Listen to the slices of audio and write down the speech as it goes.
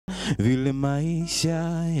vile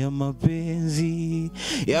maisha ya mapenzi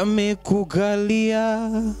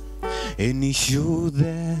yamekukalia. Any shoe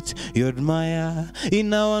that you admire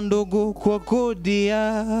inawa ndogo kwa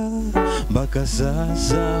kodia. Mpaka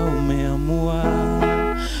sasa umeamua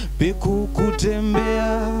peku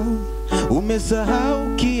kutembea.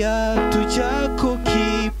 Umesahau kiatu chako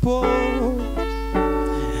kipo,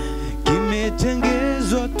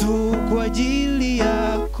 kimetengezwa tu kwa ajili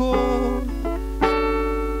yako.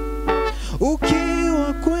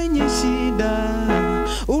 Ukiwa kwenye shida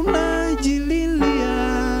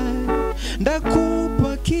unajililia,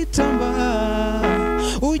 ndakupa kitambaa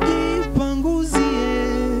ujipanguzie.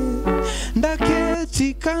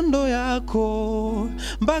 Ndaketi kando yako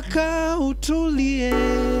mpaka utulie,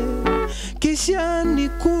 kisha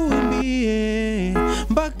nikuimbie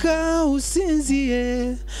mpaka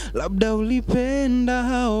usinzie. Labda ulipenda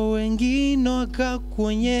hao wengine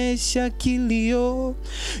wakakuonyesha kilio,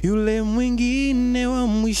 yule mwingine wa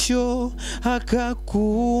mwisho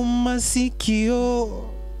akakuuma sikio.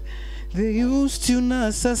 They used to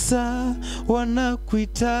na sasa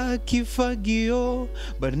wanakuita kifagio,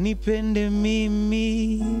 but nipende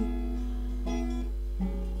mimi,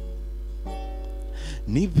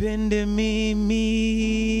 nipende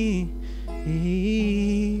mimi.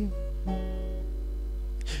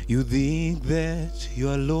 You think that you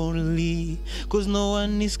are lonely cause no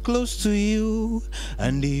one is close to you,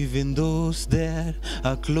 and even those that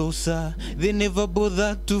are closer, they never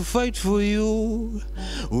bother to fight for you.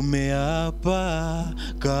 Umeapa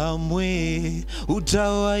kamwe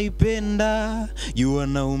utawaipenda, you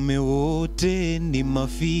wanaume wote ni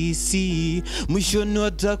mafisi, mwishoni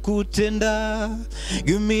watakutenda.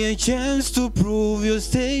 Give me a chance to prove your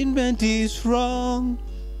statement is wrong.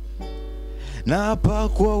 Na hapa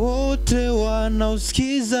kwa wote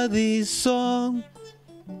wanaosikiza this song.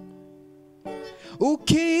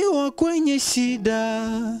 Ukiwa kwenye shida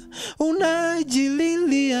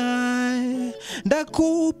unajililia,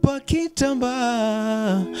 ndakupa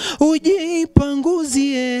kitambaa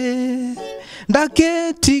ujipanguzie.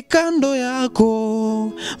 Ndaketi kando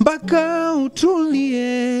yako mpaka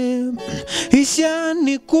utulie, kisha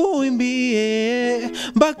nikuimbie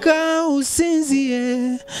mpaka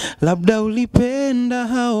usinzie. Labda ulipenda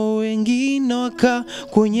hao wengine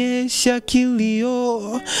wakakuonyesha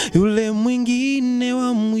kilio, yule mwingine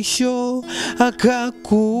wa mwisho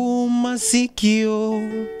akakuuma sikio.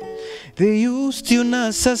 They used to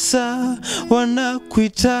na sasa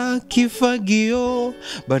wanakuita kifagio,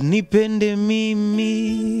 but nipende mimi,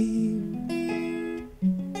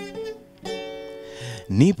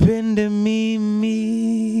 nipende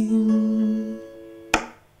mimi.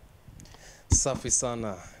 Safi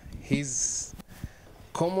sana. He's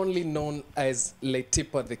commonly known as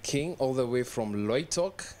Letipa the King, all the way from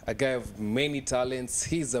Loitok, a guy of many talents.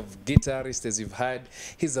 He's a guitarist, as you've heard.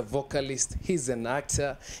 He's a vocalist. He's an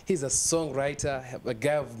actor. He's a songwriter, a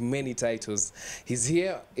guy of many titles. He's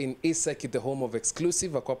here in Isaki, the home of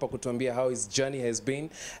Exclusive. Ako hapa kutuambia how his journey has been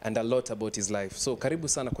and a lot about his life. So karibu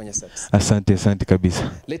sana kwenye set. Asante, asante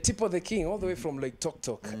kabisa. Letipa the King, all the way from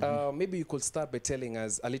Loitok. Maybe you could start by telling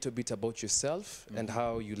us a little bit about yourself and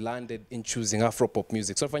how you landed in choosing Afropop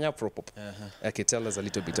music. So fanya Afropop. Okay, tell us a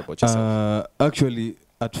little bit about yourself. Actually,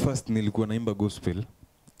 at first nilikuwa naimba gospel,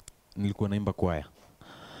 nilikuwa naimba choir.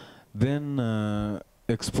 Then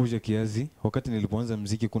exposure kiazi, wakati nilipoanza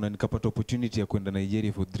muziki kuna nikapata opportunity ya kwenda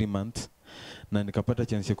Nigeria for 3 months, na nikapata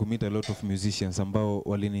chance ya kumeet a lot of musicians ambao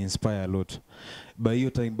walini inspire a lot. By hiyo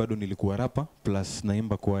time bado nilikuwa rapper plus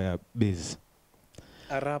naimba choir bass.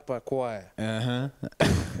 A rapper choir.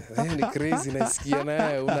 Ni crazy nasikia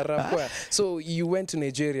na una rap choir. So you went to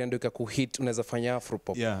Nigeria and ukakuhit unaweza fanya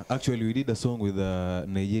Afropop. Yeah, actually we did a song with a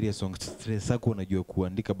Nigeria song. Sako anajua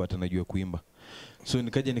kuandika but anajua kuimba. So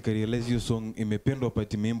nikaja nikarealize hiyo song imependwa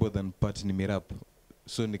part imeimba than part nimerap.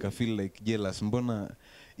 So nika feel like jealous, mbona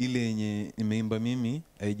ile yenye nimeimba mimi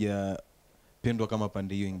haijapendwa kama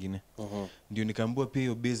pande hiyo nyingine. Ndio nikaambiwa pia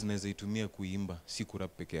hiyo bass naweza itumia kuimba, si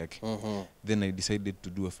kurap peke yake. Then I decided to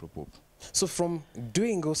do Afropop. So from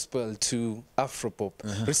doing gospel to Afropop,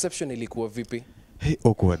 reception ilikuwa vipi? Hey,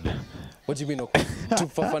 awkward. What do you mean awkward?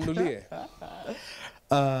 Tufafanulie.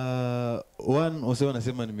 One wase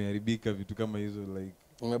wanasema nimeharibika vitu kama hizo like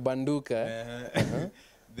umebanduka.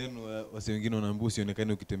 Then wase wengine wanaambia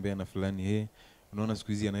usionekane ukitembea na fulani. Hey, unaona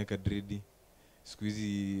siku hizi anaweka dread. Siku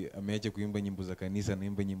hizi ameacha kuimba nyimbo za kanisa,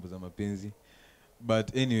 anaimba nyimbo za mapenzi.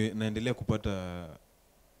 But anyway, naendelea kupata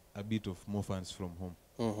a bit of more fans from home.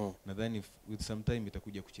 Nadhani with some time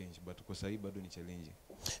itakuja kuchange, but kwa sasa bado ni challenging.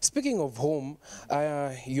 Speaking of home,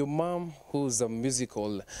 your mom, who's a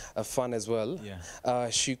musical fan as well,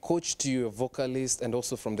 she coached you, a vocalist, and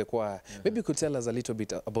also from the choir. Maybe you could tell us a little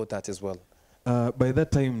bit about that as well. By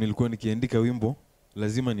that time nilikuwa nikiandika wimbo,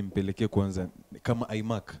 lazima nimpelekee kwanza kama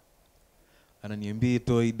iMac. Ananiambia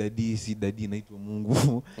toi dadi si dadi naitwa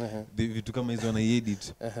Mungu. Vitu kama hizo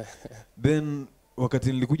ana-edit. Then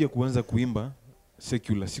wakati nilikuja kuanza kuimba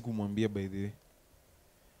secular, sikumwambia by the way.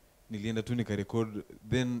 Nilienda tu nikarecord,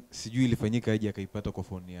 then sijui ilifanyika aje akaipata kwa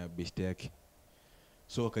phone ya beshte yake.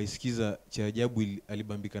 So akaisikiza, cha ajabu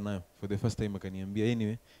alibambika nayo. For the first time akaniambia,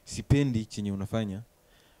 anyway, sipendi chenye unafanya,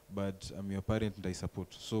 but I'm your parent and I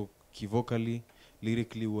support. So kivocally,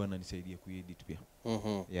 lyrically huwa ananisaidia kuedit pia.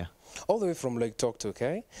 Yeah. All the way from Lake Talk,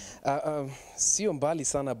 okay? Sio mbali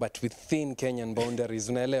sana, but within Kenyan boundaries,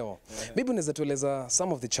 unaelewa. Maybe unaweza tueleza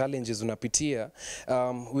some of the challenges unapitia.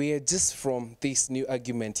 We are just from this new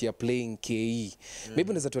argument ya playing KE. Maybe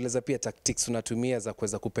unaweza tueleza pia tactics unatumia za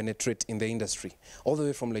kuweza kupenetrate in the industry. All the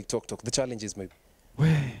way from Lake Talk, the challenges maybe.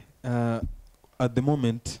 At the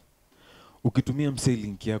moment, ukitumia msee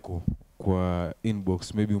link yako kwa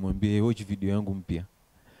inbox, maybe umwambie watch video yangu mpya,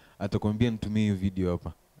 atakwambia nitumie hiyo video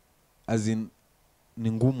hapa. As in,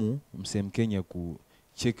 ni ngumu msee Mkenya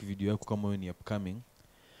kucheck video yako kama wewe ni upcoming,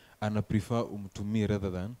 ana prefer umtumie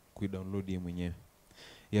rather than kuidownload yeye mwenyewe.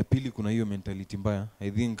 Ya pili, kuna hiyo mentality mbaya.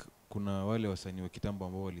 I think kuna wale wasanii wa kitambo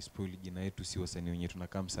ambao walispoil jina yetu, si wasanii wenyewe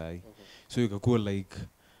tunakaa msai. So ikakuwa like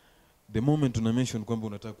the moment una mention kwamba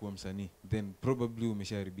unataka kuwa msanii, then probably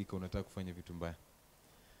umeshaharibika, unataka kufanya vitu mbaya.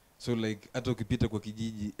 So like hata ukipita kwa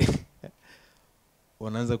kijiji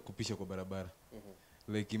wanaanza kukupisha kwa barabara.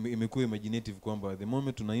 Like imekuwa imaginative kwamba the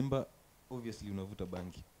moment unaimba obviously unavuta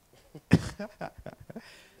bangi.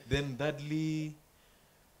 Then thirdly,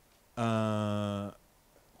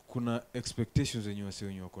 kuna expectations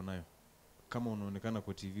wenye wako nayo. Kama unaonekana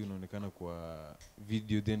kwa TV, unaonekana kwa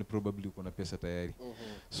video, then probably uko na pesa tayari.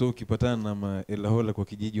 So ukipatana na maelahola kwa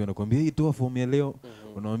kijiji wanakuambia hii toa form ya leo,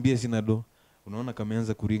 unamwambia sina do. Unaona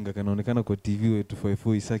kameanza kuringa, kanaonekana kwa TV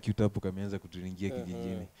Y254 Isaki utapo kameanza kuturingia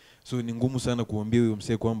kijijini. So ni ngumu sana kuambia huyo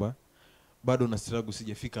msee kwamba bado na struggle,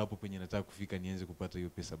 sijafika hapo penye nataka kufika nianze kupata hiyo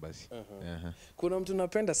pesa basi. Kuna mtu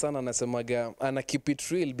napenda sana anasemaga ana keep it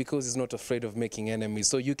real because he's not afraid of making enemies.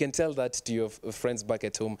 So you can tell that to your friends back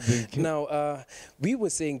at home. Now, we were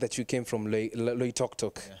saying that you came from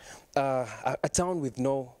Loitoktok, a town with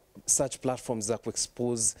no such platforms za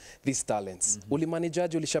kuexpose these talents.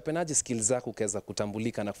 Ulimanageaje, ulishapenaje skills zako ukaweza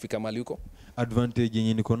kutambulika na kufika mahali huko? Advantage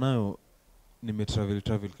yenye niko nayo,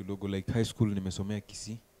 travel kidogo, like high school nimesomea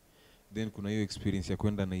Kisii. Then kuna hiyo experience ya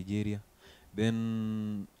kwenda Nigeria.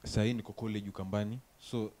 Then sasa niko college Ukambani.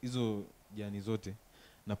 So hizo jani zote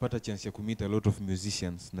napata chance ya kumit a lot of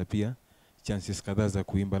musicians na pia chances kadhaa za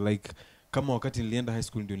kuimba. Like kama wakati nilienda high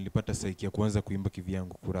school ndio nilipata psyche ya kuanza kuimba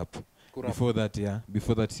kivyangu, kurap.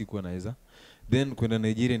 Before that sikuwa naweza. Then kwenda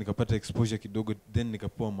Nigeria nikapata exposure kidogo, then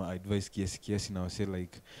nikapewa ma advice kiasi na wase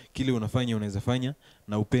like kile unafanya unaweza fanya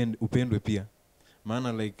na upendwe pia.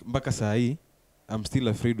 Maana like mpaka saa hii I'm still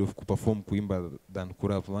afraid of kuperform kuimba than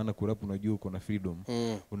kurap. Maana kurap unajua uko na freedom.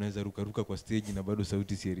 Unaweza ruka kwa stage na bado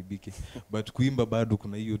sauti siharibike. But kuimba bado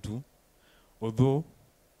kuna hiyo tu. Although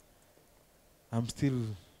I'm still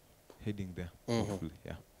heading there. Hopefully,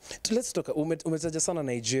 yeah. Let's talk. Umetaja sana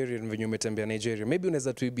Nigeria, venye umetembea Nigeria. Maybe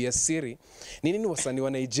unaweza tuibia siri. Ni nini wasanii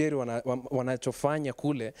wa Nigeria wanachofanya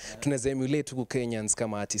kule tunaweza emulate huku Kenyans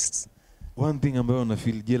kama artists? One thing ambayo na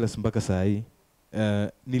feel jealous mpaka saa hii,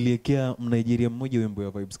 niliekea Nigeria mmoja wimbo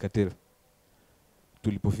ya Vibes Cartel.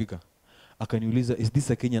 Tulipofika akaniuliza, is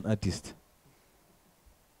this a Kenyan artist?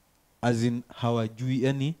 As in hawajui,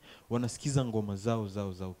 yani wanasikiza ngoma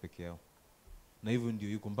zao peke yao. Na hivyo ndio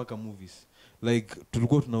yuko mpaka movies. Like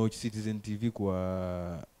tulikuwa tuna watch Citizen TV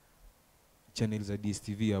kwa channel za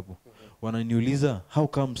DSTV hapo. Wananiuliza, how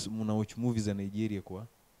comes mna watch movies za Nigeria kwa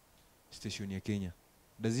station ya Kenya?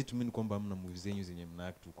 Does it mean kwamba hamna movies zenyu zenye mna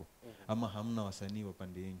act huko? Ama hamna wasanii wa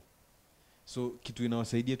pande yenu? So kitu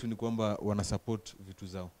inawasaidia tu ni kwamba wana support vitu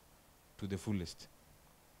zao to the fullest.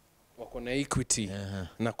 Wako na equity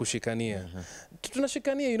na kushikania.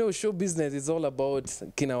 Tunashikania, show business is all about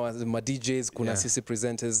kina ma DJs, kuna sisi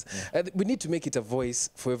presenters. We need to make it a voice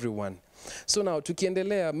for everyone. So now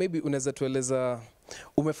tukiendelea, maybe unaweza tueleza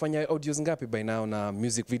umefanya audios ngapi by now na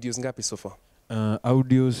music videos ngapi so far?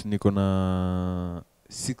 Audios niko na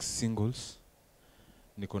 6 singles.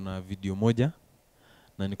 Niko na video moja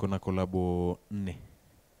na niko na collabo 4.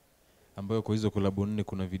 ambayo kwa hizo collab 4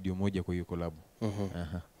 kuna video moja kwa hiyo collab.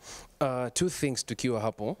 Two things tukiwa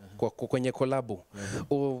hapo kwenye collab.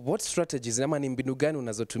 What strategies ama ni mbinu gani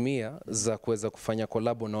unazotumia za kuweza kufanya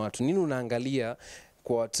collab na watu? Nini unaangalia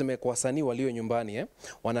kwa tuseme kwa wasanii walio nyumbani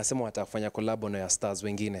wanasema watafanya collab na ya stars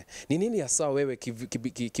wengine? Ni nini hasa wewe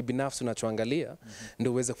kibinafsi unachoangalia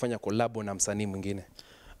ndio uweze kufanya collab na msanii mwingine?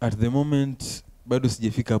 At the moment bado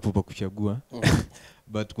sijafika hapo pa kuchagua.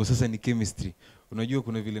 But kwa sasa ni chemistry. Unajua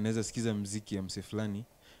kuna vile naweza sikiza muziki ya mse fulani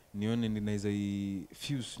nione ninaweza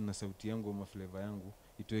fuse na sauti yangu ama flavor yangu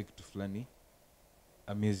itoe kitu fulani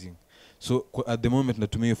amazing. So at the moment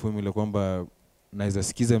natumia hiyo formula kwamba naweza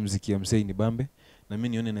sikiza muziki ya mse ni bambe na mimi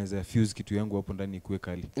nione naweza fuse kitu yangu hapo ndani ikuwe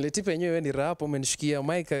kali. Ile tipe yenyewe ni rap, umenishikia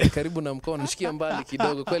mic karibu na mkono, nishikia mbali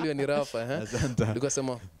kidogo. Kweli wewe ni rapper Asante. Ndio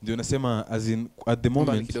nasema. Ndio nasema as in at the moment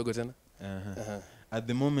mbali kidogo tena. At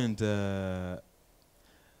the moment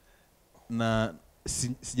na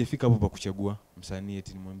sijafika hapo pa kuchagua msanii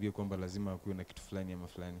eti nimwambie kwamba lazima akuwe na kitu fulani ama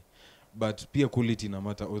fulani. But pia quality na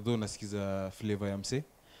matter, although nasikiza flavor ya mse,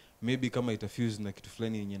 maybe kama itafuse na kitu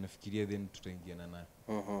fulani yenye nafikiria then tutaingiana nayo.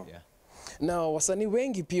 Yeah. Na wasanii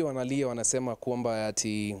wengi pia wanalia, wanasema kwamba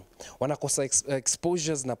ati wanakosa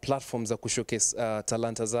exposures na platforms za kushowcase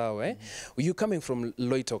talanta zao You coming from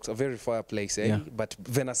Loitox, a very far place Yeah. But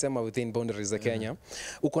venasema within boundaries za Kenya.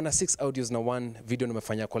 Uko na 6 audios na 1 video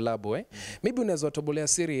nimefanya collab Maybe unaweza tobolea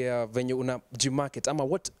siri ya venye unajimarket ama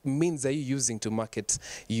what means are you using to market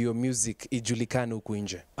your music ijulikane huku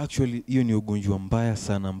nje? Actually hiyo ni ugonjwa mbaya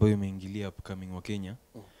sana ambayo imeingilia upcoming wa Kenya.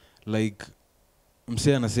 Like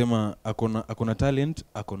msee anasema akona talent,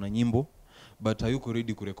 akona nyimbo but hayuko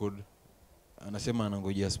ready kurecord. Anasema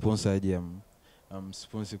anangojea sponsor aje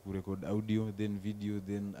sponsor kurecord audio then video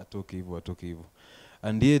then atoke hivyo.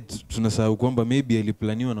 And yet tunasahau kwamba maybe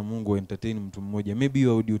aliplaniwa na Mungu entertain mtu mmoja. Maybe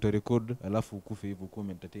hiyo audio utarecord alafu ukufe hivyo kwa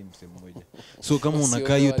entertain mtu mmoja. So kama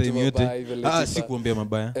unakaa hiyo time yote si kuombea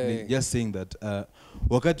mabaya. Just saying that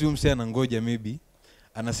wakati huyo msee anangoja maybe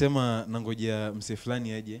anasema nangojea mse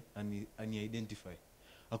fulani aje ani identify.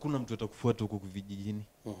 Hakuna mtu atakufuata huko vijijini.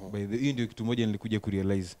 By the hiyo ndio kitu moja nilikuja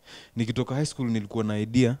kurealize. Nikitoka high school nilikuwa na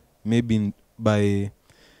idea maybe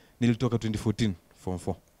nilitoka 2014 form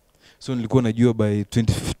 4. So nilikuwa najua by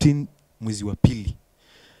 2015 mwezi wa pili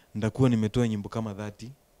ndakuwa nimetoa nyimbo kama 30.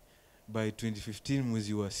 By 2015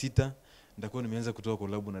 mwezi wa 6 ndakuwa nimeanza kutoa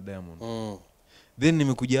collab na Diamond. Then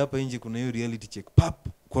nimekuja hapa nje kuna hiyo reality check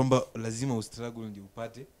kwamba lazima ustruggle ndio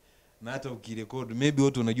upate, na hata ukirecord maybe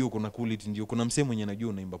watu unajua kuna quality, ndio kuna msemo mwenye anajua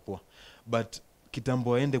unaimba poa, but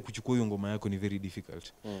kitambo aende kuchukua hiyo ngoma yako ni very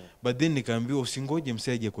difficult. But then nikaambiwa usingoje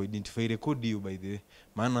msaje ku identify, record hiyo by the way,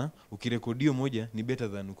 maana ukirekodi hiyo moja ni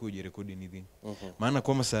better than ukuje record anything. Maana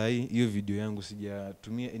kama saa hii hiyo video yangu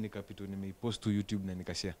sijatumia any capital, nimeipost to YouTube na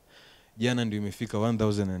nikashare jana, ndio imefika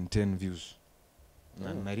 1010 views.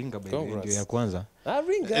 Na ringa by ndio ya kwanza.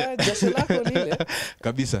 Ringa jasho lako lile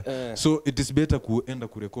kabisa. So it is better kuenda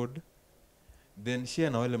kurecord then share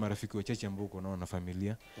na wale marafiki wachache ambao uko nao na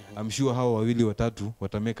familia. I'm sure hao wawili watatu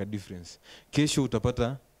watamake a difference. Kesho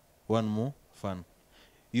utapata one more fun.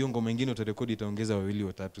 Hiyo ngoma nyingine utarekodi itaongeza wawili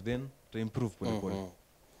watatu, then to improve pole.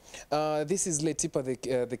 This is Letipa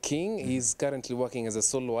the King. He's currently working as a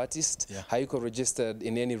solo artist. Hayuko registered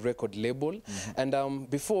in any record label. And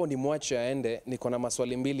before nimwache aende, niko na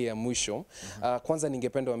maswali mbili ya mwisho. Kwanza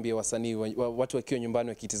ningependa waambie wasanii watu wakiwa nyumbani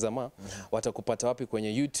wakitizama watakupata wapi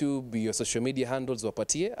kwenye YouTube, your social media handles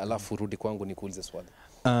wapatie, alafu rudi kwangu nikuulize swali.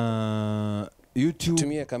 YouTube,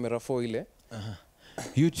 tumia camera 4 ile.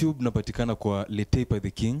 YouTube napatikana kwa Letipa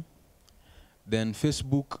the King. Then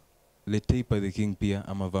Facebook Letipa the King pia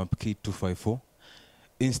ama Vamp K254.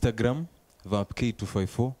 Instagram Vamp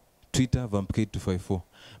K254, Twitter Vamp K254.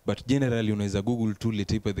 But generally unaweza Google tu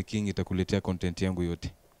Letipa the King, itakuletea content yangu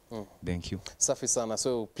yote. Thank you. Safi sana.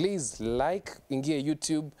 So please like, ingia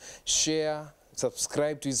YouTube, share,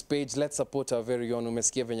 subscribe to his page. Let's support our very own.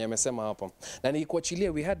 Umesikia venye amesema hapa. Na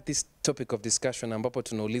nikuachilia, we had this topic of discussion ambapo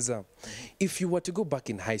tunauliza if you were to go back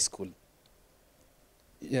in high school,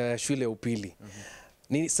 shule upili,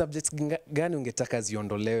 ni subjects gani ungetaka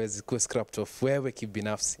ziondolewe zikuwe scrapped off wewe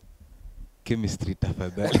kibinafsi? Chemistry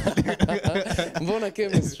tafadhali. Mbona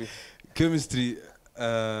chemistry? Chemistry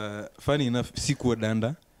funny enough sikuwa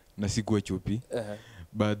danda na sikuwa chopi.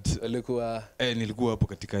 But nilikuwa hapo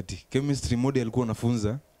katikati. Chemistry model alikuwa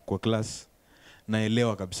anafunza kwa class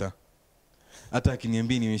naelewa kabisa. Hata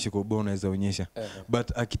akiniambia nionyeshe kwa ubao naweza onyesha.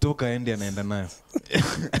 But akitoka aende anaenda nayo.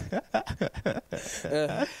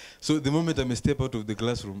 So the moment I step out of the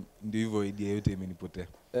classroom, ndio hivyo idea yote imenipotea.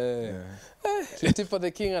 Letipa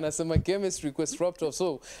the King anasema chemistry request dropped off.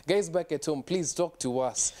 So guys back at home, please talk to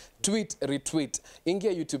us. tweet, retweet.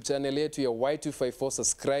 Ingia YouTube channel yetu ya Y254,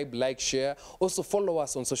 subscribe, like, share. Also follow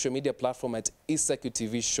us on social media platform at Isaku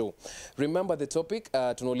TV Show. Remember the topic,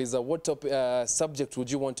 tunauliza what subject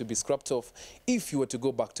would you want to be scrapped off if you were to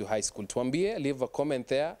go back to high school? Tuambie, leave a comment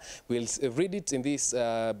there. We'll read it in this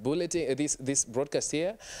bulletin, this broadcast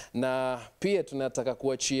here. Na pia tunataka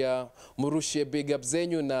kuachia murushie big up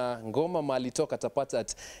zenyu na ngoma mali talk atapata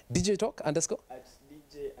at DJ Talk _ at DJ_TORQUE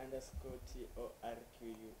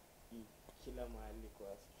kila mahali kwa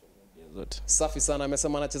social media zote. Safi sana,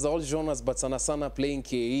 amesema anacheza all genres but sana sana playing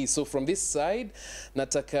KE. So from this side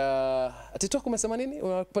nataka atitok umesema nini?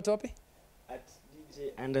 Unapata wapi? At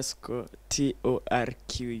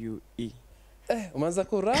DJ_TORQUE. Umeanza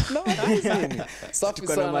ku rap now? Safi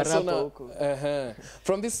sana.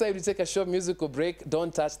 From this side we take a short musical break.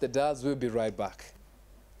 Don't touch the dials. We'll be right back.